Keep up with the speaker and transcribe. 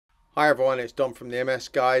Hi everyone, it's Don from the MS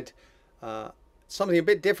Guide. Something a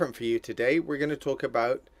bit different for you today. We're going to talk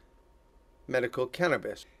about medical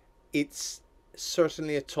cannabis. It's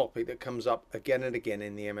certainly a topic that comes up again and again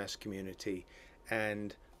in the MS community,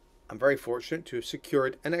 and I'm very fortunate to have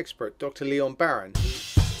secured an expert, Dr. Leon Barron.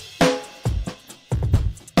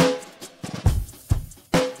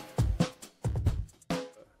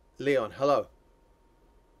 Leon, hello.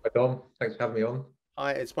 Hi Dom, thanks for having me on.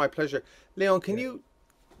 Hi, it's my pleasure. Leon, can Yeah. you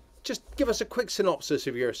just give us a quick synopsis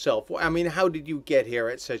of yourself? I mean, how did you get here,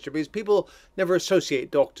 etc.? Because people never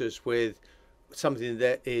associate doctors with something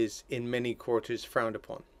that is in many quarters frowned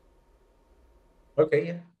upon. Okay,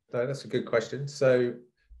 yeah, no, that's a good question. So,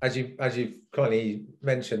 as you've kindly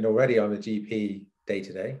mentioned already, I'm a GP day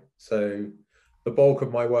to day. So, the bulk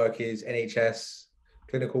of my work is NHS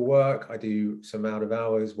clinical work. I do some out of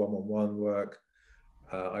hours, one-on-one work.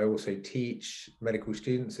 I also teach medical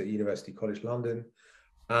students at University College London,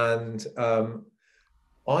 and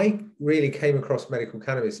I really came across medical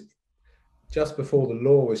cannabis just before the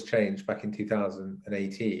law was changed back in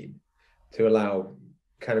 2018 to allow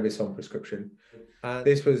cannabis on prescription. And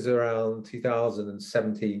this was around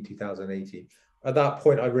 2017, 2018. At that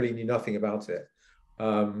point, I really knew nothing about it.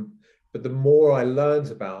 But the more I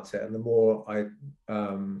learned about it and the more I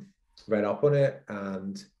read up on it,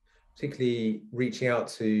 and particularly reaching out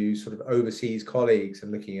to sort of overseas colleagues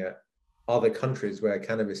and looking at other countries where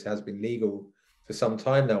cannabis has been legal for some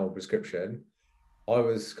time now on prescription, I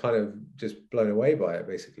was kind of just blown away by it,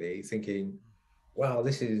 basically, thinking, wow,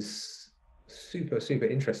 this is super, super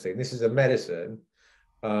interesting. This is a medicine.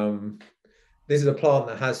 Um, this is a plant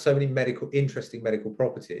that has so many interesting medical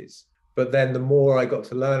properties. But then the more I got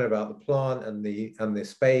to learn about the plant and the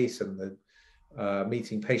space and the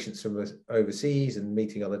meeting patients from overseas and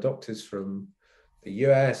meeting other doctors from the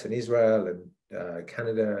US and Israel and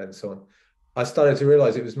Canada and so on, I started to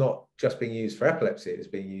realize it was not just being used for epilepsy, it was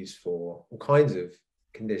being used for all kinds of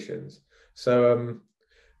conditions. So,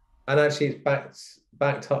 and actually it's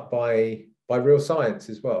backed up by real science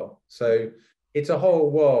as well. So it's a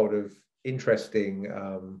whole world of interesting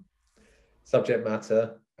subject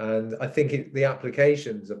matter. And I think the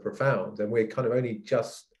applications are profound, and we're kind of only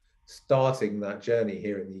just starting that journey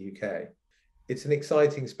here in the UK. It's an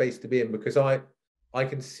exciting space to be in because I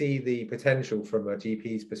can see the potential from a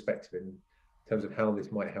GP's perspective in terms of how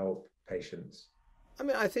this might help patients. I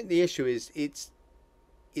mean, I think the issue is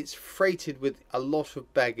it's freighted with a lot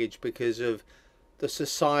of baggage because of the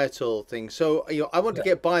societal thing. So, I want to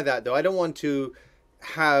Yeah. get by that though. I don't want to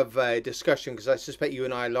have a discussion because I suspect you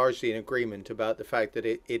and I are largely in agreement about the fact that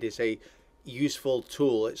it is a useful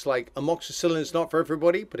tool. It's like amoxicillin is not for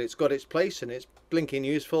everybody, but it's got its place and it's blinking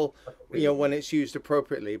useful, when it's used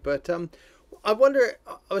appropriately. But I wonder,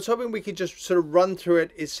 I was hoping we could just sort of run through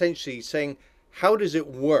it essentially saying, how does it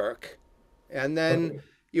work? And then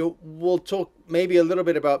Okay. we'll talk maybe a little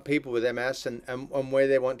bit about people with MS and where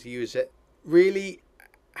they want to use it. Really,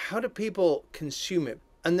 how do people consume it?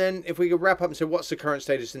 And then if we could wrap up and say, what's the current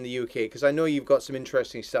status in the UK? Because I know you've got some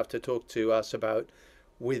interesting stuff to talk to us about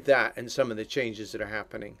with that and some of the changes that are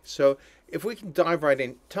happening. So if we can dive right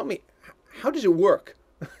in, tell me, how does it work?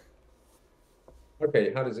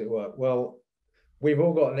 Okay, how does it work? Well, we've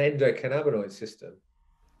all got an endocannabinoid system.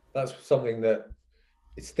 That's something that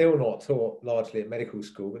it's still not taught largely at medical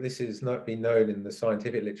school, but this has not been known in the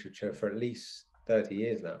scientific literature for at least 30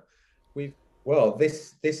 years now. We've well,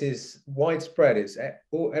 this is widespread. It's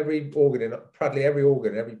every organ, in practically every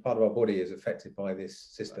organ, every part of our body is affected by this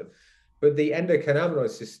system. But the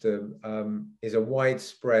endocannabinoid system is a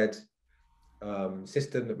widespread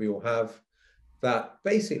system that we all have that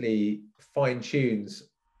basically fine tunes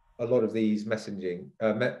a lot of these messaging,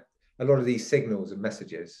 a lot of these signals and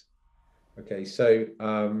messages. Okay, so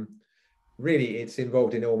really, it's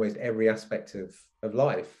involved in almost every aspect of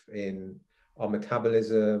life, in our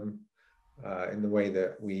metabolism, in the way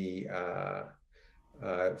that we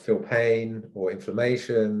feel pain or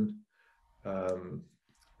inflammation, um,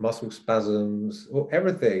 muscle spasms, or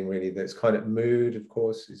everything really that's kind of mood, of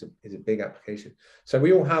course, is a big application. So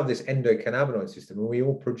we all have this endocannabinoid system, and we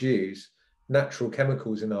all produce natural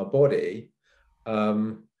chemicals in our body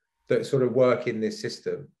that sort of work in this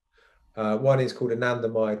system. One is called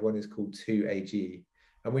anandamide, one is called 2-AG,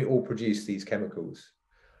 and we all produce these chemicals.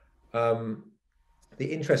 Um,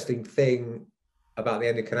 the interesting thing about the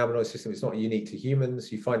endocannabinoid system, it's not unique to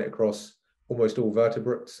humans. You find it across almost all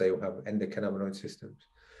vertebrates. They all have endocannabinoid systems.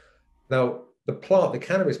 Now, the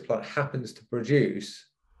cannabis plant happens to produce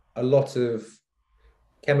a lot of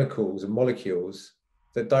chemicals and molecules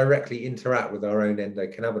that directly interact with our own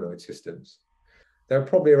endocannabinoid systems. There are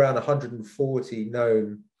probably around 140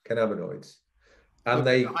 known cannabinoids. and You'll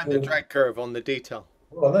be they behind the all, drag curve on the detail.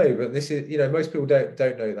 well, no, but this is, most people don't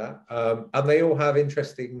know that, and they all have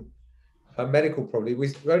interesting medical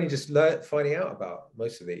problems. We're only just finding out about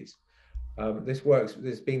most of these.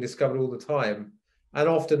 This being discovered all the time, and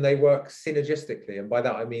often they work synergistically, and by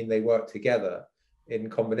that I mean they work together in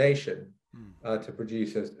combination to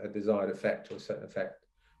produce a desired effect or certain effect.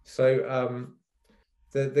 So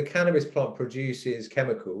the cannabis plant produces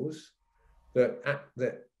chemicals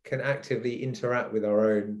that can actively interact with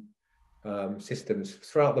our own systems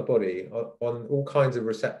throughout the body on all kinds of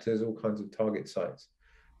receptors, all kinds of target sites.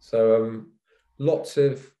 So lots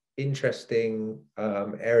of interesting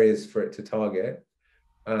areas for it to target.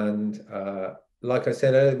 And like I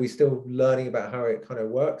said earlier, we're still learning about how it kind of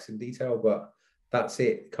works in detail, but that's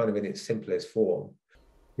it kind of in its simplest form.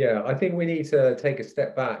 Yeah, I think we need to take a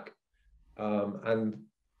step back and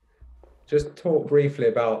just talk briefly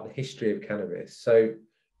about the history of cannabis. So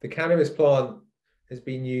the cannabis plant has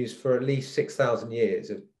been used for at least 6,000 years.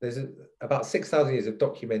 There's about 6,000 years of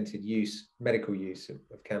documented use, medical use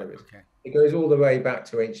of cannabis. Okay. It goes all the way back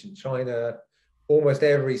to ancient China. Almost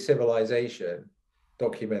every civilization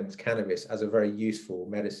documents cannabis as a very useful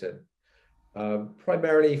medicine,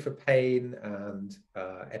 primarily for pain and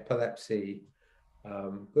epilepsy.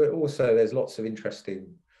 But also there's lots of interesting,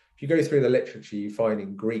 if you go through the literature, you find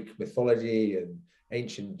in Greek mythology and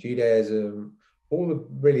ancient Judaism,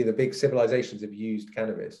 really the big civilizations have used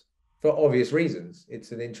cannabis for obvious reasons.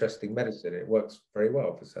 It's an interesting medicine. It works very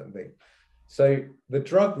well for certain things. So the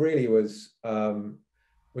drug really was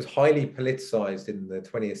highly politicized in the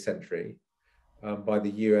 20th century by the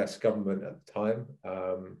US government at the time.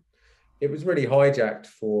 It was really hijacked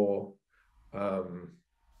for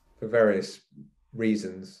various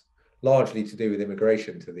reasons, largely to do with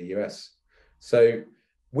immigration to the US. So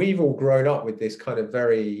we've all grown up with this kind of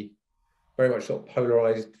very much sort of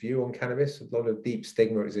polarized view on cannabis. A lot of deep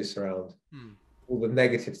stigma exists around all the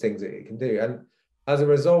negative things that it can do. And as a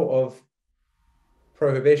result of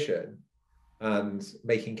prohibition and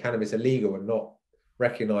making cannabis illegal and not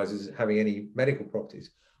recognized as having any medical properties,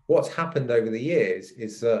 what's happened over the years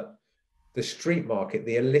is that the street market,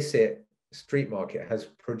 the illicit street market, has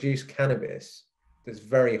produced cannabis that's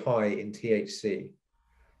very high in THC.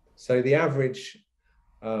 So the average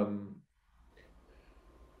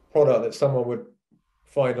product that someone would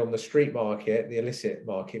find on the street market, the illicit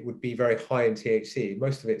market, would be very high in THC.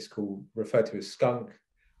 Most of it's referred to as skunk,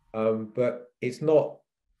 but it's not,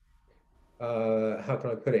 how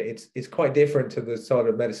can I put it? It's quite different to the sort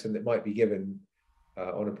of medicine that might be given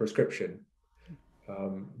on a prescription,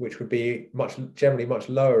 which would be generally much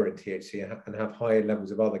lower in THC and have higher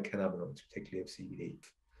levels of other cannabinoids, particularly of CBD.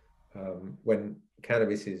 When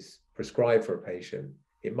cannabis is prescribed for a patient,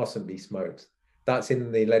 it mustn't be smoked. That's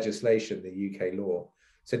in the legislation, the UK law.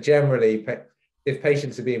 So generally, if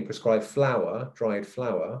patients are being prescribed flower, dried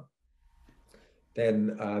flower,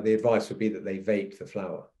 then the advice would be that they vape the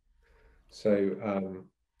flower. So,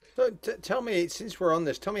 Tell me, since we're on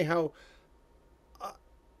this, tell me how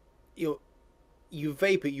you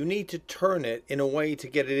vape it. You need to turn it in a way to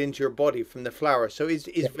get it into your body from the flower. So is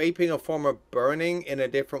vaping a form of burning in a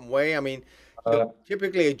different way? I mean,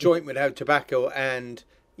 typically a joint would have tobacco and,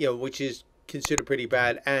 which is considered pretty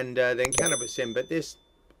bad, and then cannabis in. But this,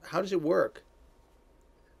 how does it work?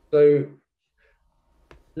 So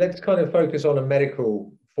let's kind of focus on a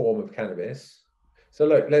medical form of cannabis. So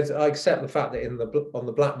look, I accept the fact that on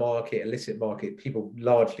the black market, illicit market, people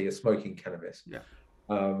largely are smoking cannabis. Yeah.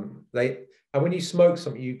 And when you smoke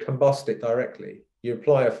something, you combust it directly. You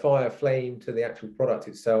apply a fire flame to the actual product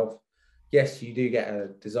itself. Yes, you do get a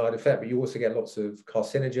desired effect, but you also get lots of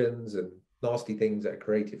carcinogens and nasty things that are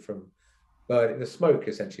created from burning the smoke,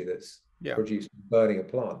 essentially, that's produced from burning a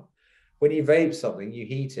plant. When you vape something, you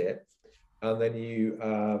heat it, and then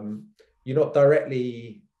you're not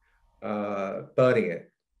directly burning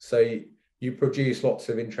it. So you produce lots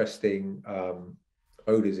of interesting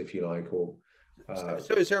odors, if you like, or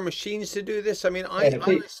so is there machines to do this? I mean, I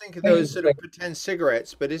always think of those sort of pretend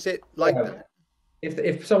cigarettes, but is it like that?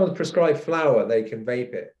 If someone's prescribed flower, they can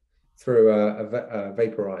vape it through a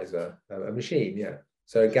vaporizer, a machine, yeah.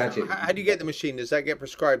 So a gadget. How do you get the machine? Does that get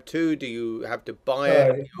prescribed too? Do you have to buy it?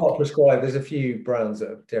 No, it's not prescribed. There's a few brands that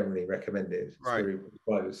are generally recommended through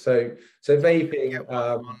prescribers. So vaping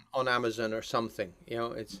on Amazon or something,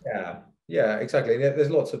 it's yeah, exactly. There's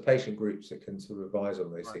lots of patient groups that can sort of advise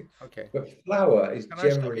on those things. Okay. But flower is generally.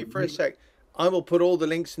 Can I stop you for a sec? I will put all the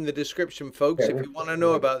links in the description, folks. If you want to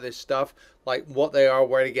know about this stuff, like what they are,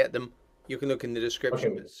 where to get them, you can look in the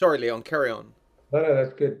description. Okay. Sorry, Leon, carry on. No,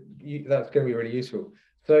 that's good. That's going to be really useful.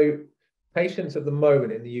 So patients at the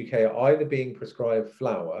moment in the UK are either being prescribed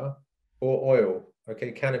flower or oil.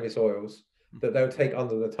 okay, cannabis oils that they'll take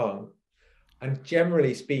under the tongue. And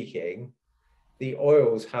generally speaking, the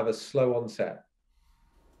oils have a slow onset.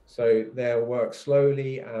 So they'll work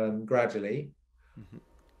slowly and gradually.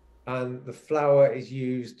 And the flower is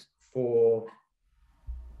used for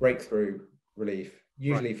breakthrough relief,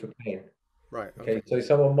 usually for pain. Right. Okay. So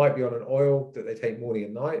someone might be on an oil that they take morning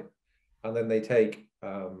and night, and then they take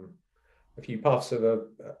a few puffs of a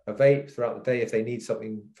vape throughout the day if they need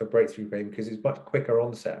something for breakthrough pain, because it's much quicker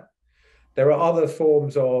onset. There are other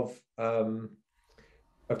forms of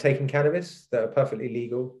taking cannabis that are perfectly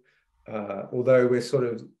legal, although we're sort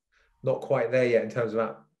of not quite there yet in terms of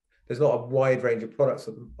that. There's not a wide range of products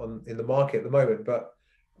in the market at the moment, but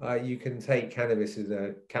you can take cannabis as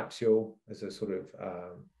a capsule, as a sort of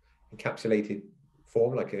encapsulated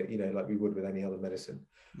form, like like we would with any other medicine.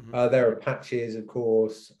 There are patches, of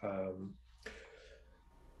course,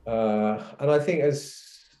 and I think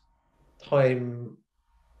as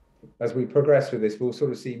we progress with this, we'll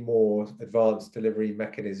sort of see more advanced delivery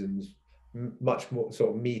mechanisms, much more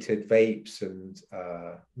sort of metered vapes and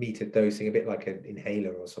metered dosing, a bit like an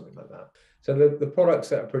inhaler or something like that. So the products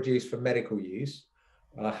that are produced for medical use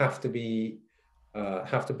have to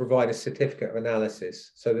provide a certificate of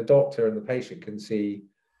analysis, so the doctor and the patient can see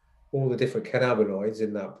all the different cannabinoids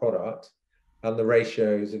in that product and the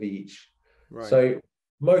ratios of each. Right. So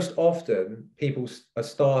most often people are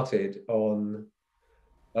started on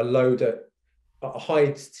a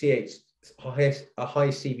high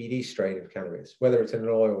CBD strain of cannabis, whether it's in an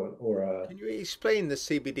oil or a... Can you explain the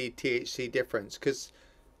CBD THC difference? Because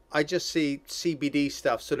I just see CBD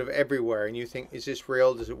stuff sort of everywhere, and you think, is this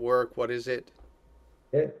real? Does it work? What is it?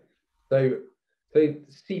 Yeah. So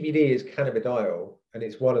CBD is cannabidiol, and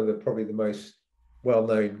it's one of probably the most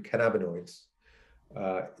well-known cannabinoids.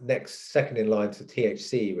 Second in line to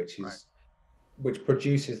THC, which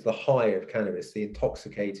produces the high of cannabis, the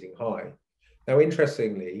intoxicating high. Now,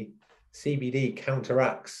 interestingly, CBD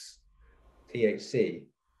counteracts THC.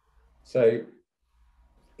 So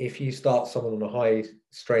if you start someone on a high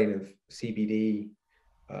strain of CBD,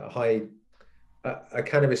 a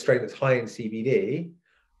cannabis strain that's high in CBD,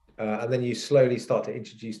 and then you slowly start to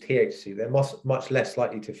introduce THC, they're much less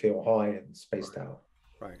likely to feel high and spaced out.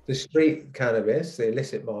 Right. The street cannabis, the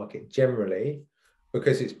illicit market, generally,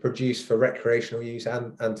 because it's produced for recreational use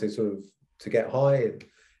and to get high,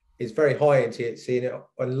 is very high in THC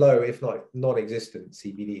and low, if not non-existent,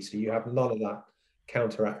 CBD. So you have none of that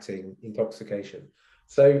counteracting intoxication.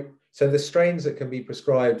 So the strains that can be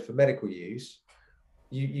prescribed for medical use,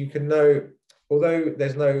 you can know, although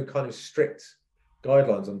there's no kind of strict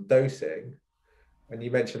guidelines on dosing, and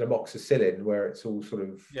you mentioned amoxicillin, where it's all sort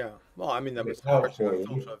of... Yeah, well, I mean, that was the first thing I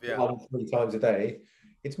thought of, yeah. 1-3 times a day.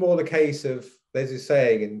 It's more the case of, there's a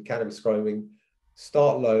saying in cannabis prescribing,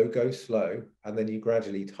 start low, go slow, and then you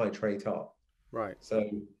gradually titrate up. Right. So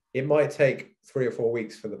it might take 3 or 4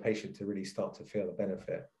 weeks for the patient to really start to feel the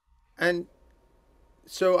benefit. And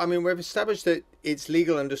so, I mean, we've established that it's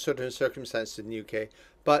legal under certain circumstances in the UK,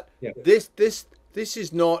 but yeah. This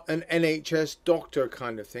is not an NHS doctor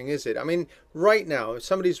kind of thing, is it? I mean, right now, if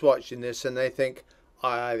somebody's watching this and they think,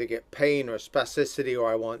 I either get pain or spasticity,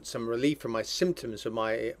 or I want some relief from my symptoms of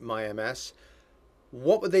my MS,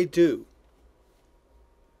 what would they do?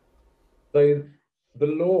 So the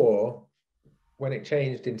law, when it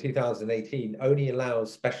changed in 2018, only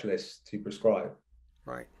allows specialists to prescribe.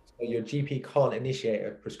 Right. So your GP can't initiate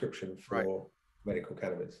a prescription for medical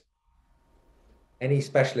cannabis. Any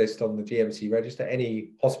specialist on the GMC register,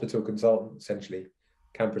 any hospital consultant essentially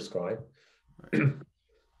can prescribe,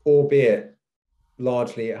 albeit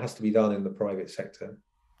largely it has to be done in the private sector.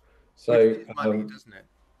 So, which costs money, doesn't it?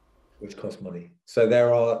 Which costs money. So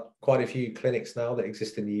there are quite a few clinics now that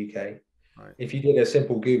exist in the UK. Right. If you did a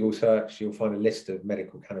simple Google search, you'll find a list of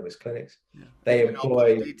medical cannabis clinics. Yeah. They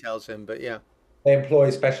employ details in, but yeah, they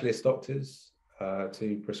employ specialist doctors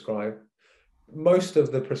to prescribe. Most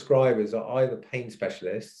of the prescribers are either pain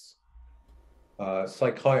specialists,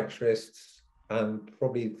 psychiatrists, and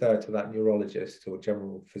probably third to that, neurologists or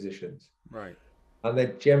general physicians. Right. And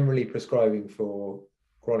they're generally prescribing for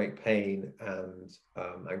chronic pain and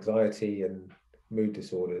anxiety and mood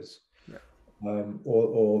disorders,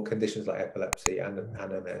 or conditions like epilepsy and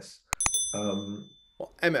MS.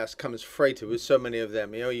 Well, MS comes freighted with so many of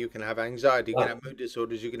them. You know, you can have anxiety, you can have mood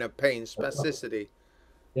disorders, you can have pain, spasticity.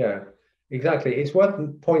 Yeah. Exactly. It's worth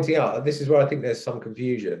pointing out, this is where I think there's some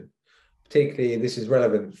confusion, particularly this is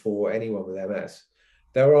relevant for anyone with MS.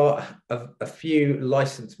 There are a few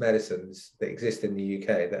licensed medicines that exist in the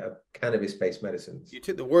UK that are cannabis-based medicines. You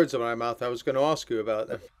took the words out of my mouth. I was going to ask you about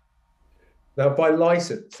them. Now, by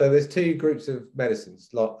license, so there's two groups of medicines.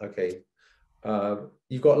 Okay,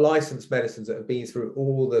 You've got licensed medicines that have been through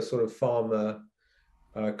all the sort of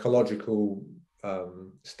pharmacological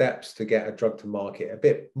steps to get a drug to market, a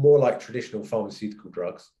bit more like traditional pharmaceutical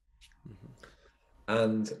drugs.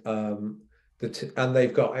 And and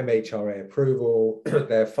they've got MHRA approval.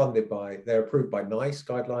 They're approved by NICE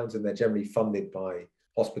guidelines, and they're generally funded by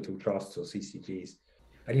hospital trusts or CCGs.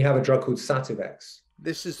 And you have a drug called Sativex.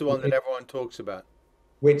 This is the one that everyone talks about.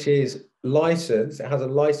 Which is licensed. It has a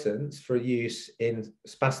license for use in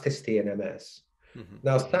spasticity and MS.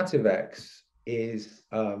 Now, Sativex is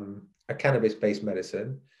a cannabis-based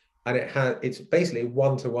medicine, and it's basically a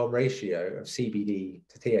 1-to-1 ratio of CBD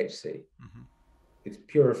to THC. It's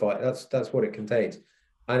purified. That's what it contains,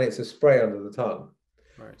 and it's a spray under the tongue.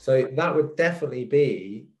 Right. So that would definitely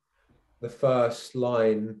be the first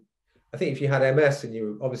line. I think if you had MS and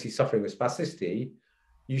you were obviously suffering with spasticity,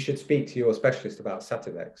 you should speak to your specialist about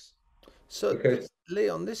Sativex. So,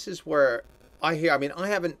 Leon, this is where I hear. I mean, I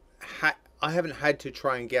haven't had to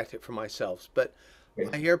try and get it for myself, but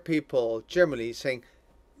I hear people generally saying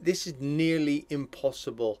this is nearly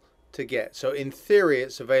impossible to get. So, in theory,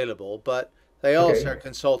 it's available, but they ask their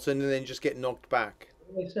consultant and then just get knocked back.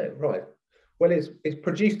 Right. Well, it's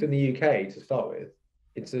produced in the UK to start with.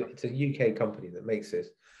 It's a UK company that makes this,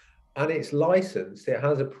 and it's licensed. It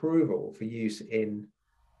has approval for use in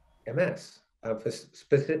MS, for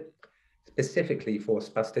specifically for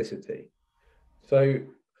spasticity. So,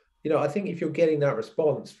 I think if you're getting that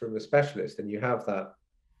response from a specialist and you have that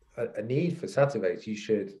a need for Sativex, you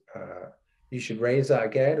should raise that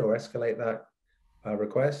again or escalate that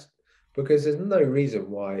request, because there's no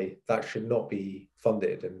reason why that should not be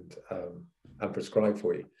funded and prescribed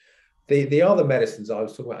for you. The other medicines I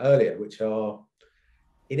was talking about earlier, which are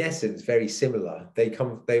in essence very similar, they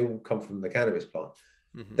all come from the cannabis plant.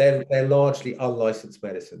 They're largely unlicensed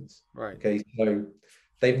medicines. Right. Okay, so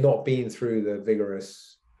they've not been through the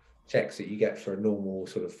vigorous checks that you get for a normal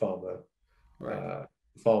sort of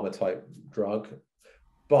pharma type drug,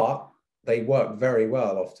 but they work very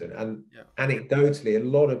well often. And anecdotally, a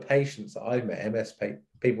lot of patients that I've met,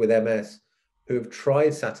 people with MS who have tried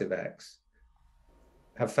Sativex,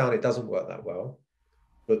 have found it doesn't work that well.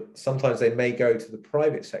 But sometimes they may go to the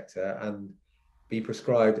private sector and be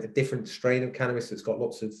prescribed a different strain of cannabis that's got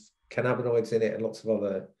lots of cannabinoids in it and lots of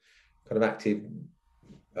other kind of active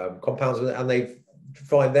compounds with it, and they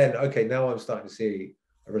find then, okay, now I'm starting to see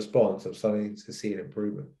a response, I'm starting to see an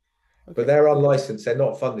improvement. But they're unlicensed, they're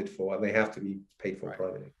not funded for, and they have to be paid for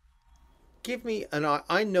privately. Give me, and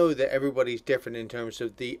I know that everybody's different in terms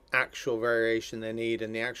of the actual variation they need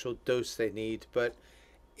and the actual dose they need, but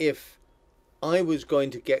if I was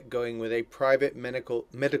going to get going with a private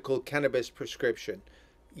medical cannabis prescription,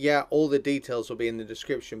 all the details will be in the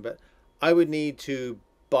description, but I would need to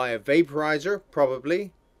buy a vaporizer,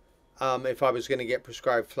 probably, if I was going to get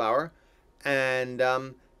prescribed flower. And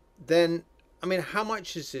then, I mean, how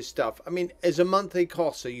much is this stuff? I mean, as a monthly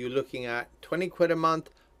cost, are you looking at 20 quid a month,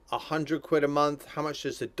 100 quid a month? How much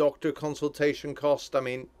does the doctor consultation cost? I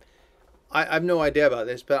mean, I have no idea about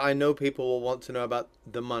this, but I know people will want to know about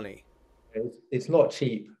the money. It's not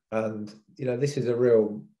cheap, and this is a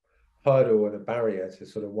real hurdle and a barrier to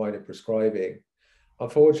sort of wider prescribing.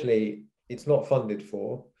 Unfortunately, it's not funded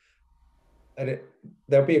for, and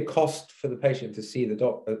there'll be a cost for the patient to see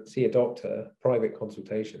a doctor, private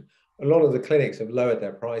consultation. A lot of the clinics have lowered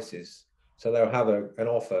their prices, so they'll have an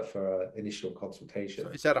offer for an initial consultation.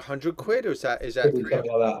 So is that 100 quid, or is that something like that?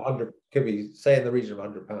 100 could be, say, in the region of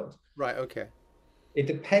 £100. Right. Okay. It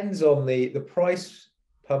depends on the price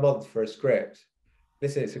per month for a script.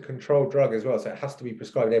 Listen, it's a controlled drug as well, so it has to be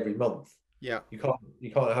prescribed every month. Yeah. You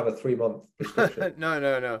can't have a 3-month prescription.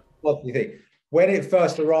 No. Monthly thing. When it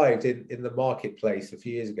first arrived in the marketplace a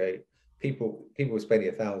few years ago, people were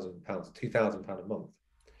spending £1,000, £2,000 a month.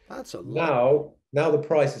 That's a lot. Now the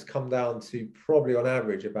price has come down to probably on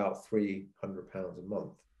average about £300 a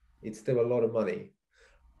month. It's still a lot of money.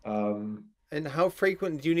 And how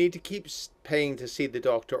frequent do you need to keep paying to see the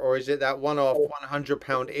doctor, or is it that one-off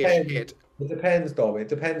 £100-ish hit? It depends, Dom. It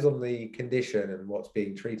depends on the condition and what's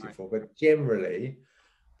being treated for. But generally,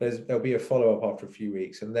 there'll be a follow-up after a few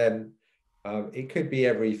weeks, and then it could be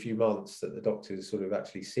every few months that the doctor's sort of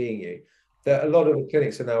actually seeing you. A lot of the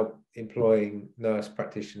clinics are now employing nurse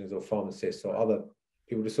practitioners or pharmacists or other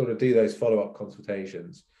people to sort of do those follow-up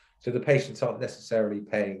consultations. So the patients aren't necessarily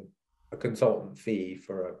paying a consultant fee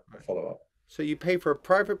for a follow-up. So you pay for a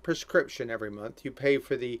private prescription every month. You pay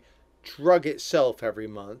for the drug itself every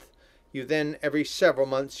month. You then, every several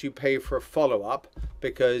months, you pay for a follow-up,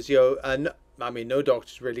 because, I mean, no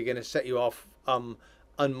doctor's really going to set you off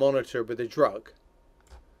unmonitored with a drug.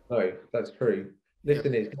 No, that's true.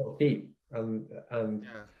 Listen, it's not cheap. and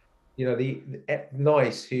Yeah. you know, the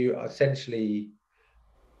NICE, who essentially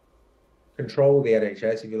control the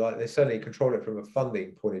NHS, if you like, they certainly control it from a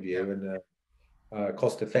funding point of view and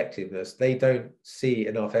cost effectiveness. They don't see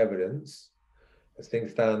enough evidence as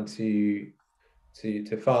things stand to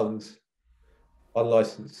fund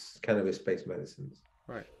unlicensed cannabis-based medicines.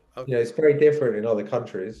 Right. Okay. You know, it's very different in other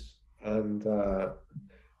countries, and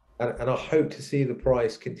I hope to see the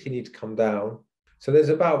price continue to come down. So there's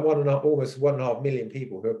about almost 1.5 million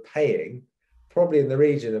people who are paying, probably in the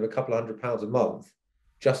region of a couple of £100 a month,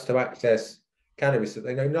 just to access cannabis that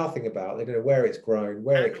they know nothing about. They don't know where it's grown,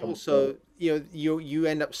 where And it comes from. also, you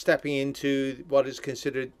end up stepping into what is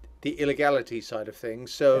considered the illegality side of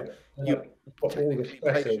things. So Yeah. you Got all the technically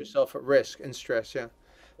place stressors. yourself at risk and stress. Yeah.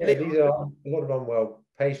 Yeah, these are a lot of unwell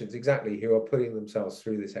patients, exactly, who are putting themselves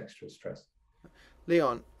through this extra stress.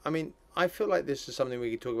 Leon, I mean, I feel like this is something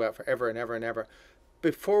we could talk about forever and ever and ever.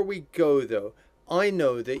 Before we go, though, I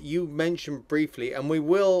know that you mentioned briefly, and we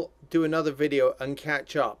will do another video and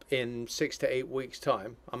catch up in 6 to 8 weeks'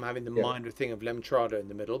 time. I'm having the Yeah. minor thing of Lemtrada in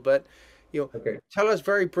the middle, but Okay. tell us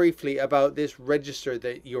very briefly about this register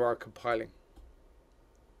that you are compiling.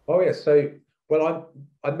 Oh yeah. So, well,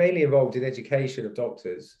 I'm mainly involved in education of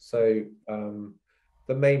doctors. So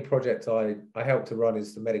the main project I help to run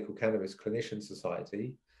is the Medical Cannabis Clinicians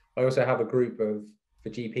Society. I also have a group for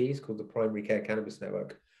GPs called the Primary Care Cannabis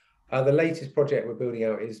Network. The latest project we're building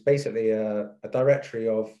out is basically a directory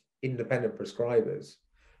of independent prescribers.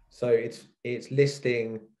 So it's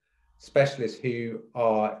listing specialists who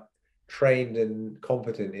are trained and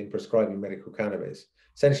competent in prescribing medical cannabis.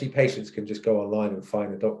 Essentially, patients can just go online and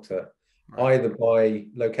find a doctor, Right. either by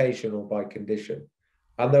location or by condition,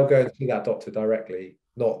 and they'll go and see that doctor directly,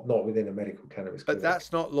 not within a medical cannabis But clinic.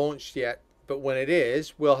 that's not launched yet. But when it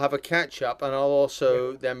is, we'll have a catch up, and I'll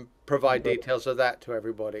also then provide details of that to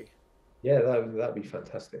everybody. Yeah, that'd be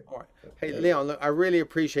fantastic. All right. Hey, Leon, look, I really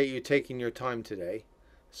appreciate you taking your time today.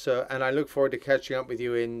 So, and I look forward to catching up with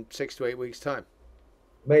you in 6 to 8 weeks' time.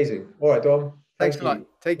 Amazing. All right, Dom. Thanks Thank a lot. you.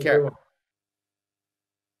 Take Thank you very care. much.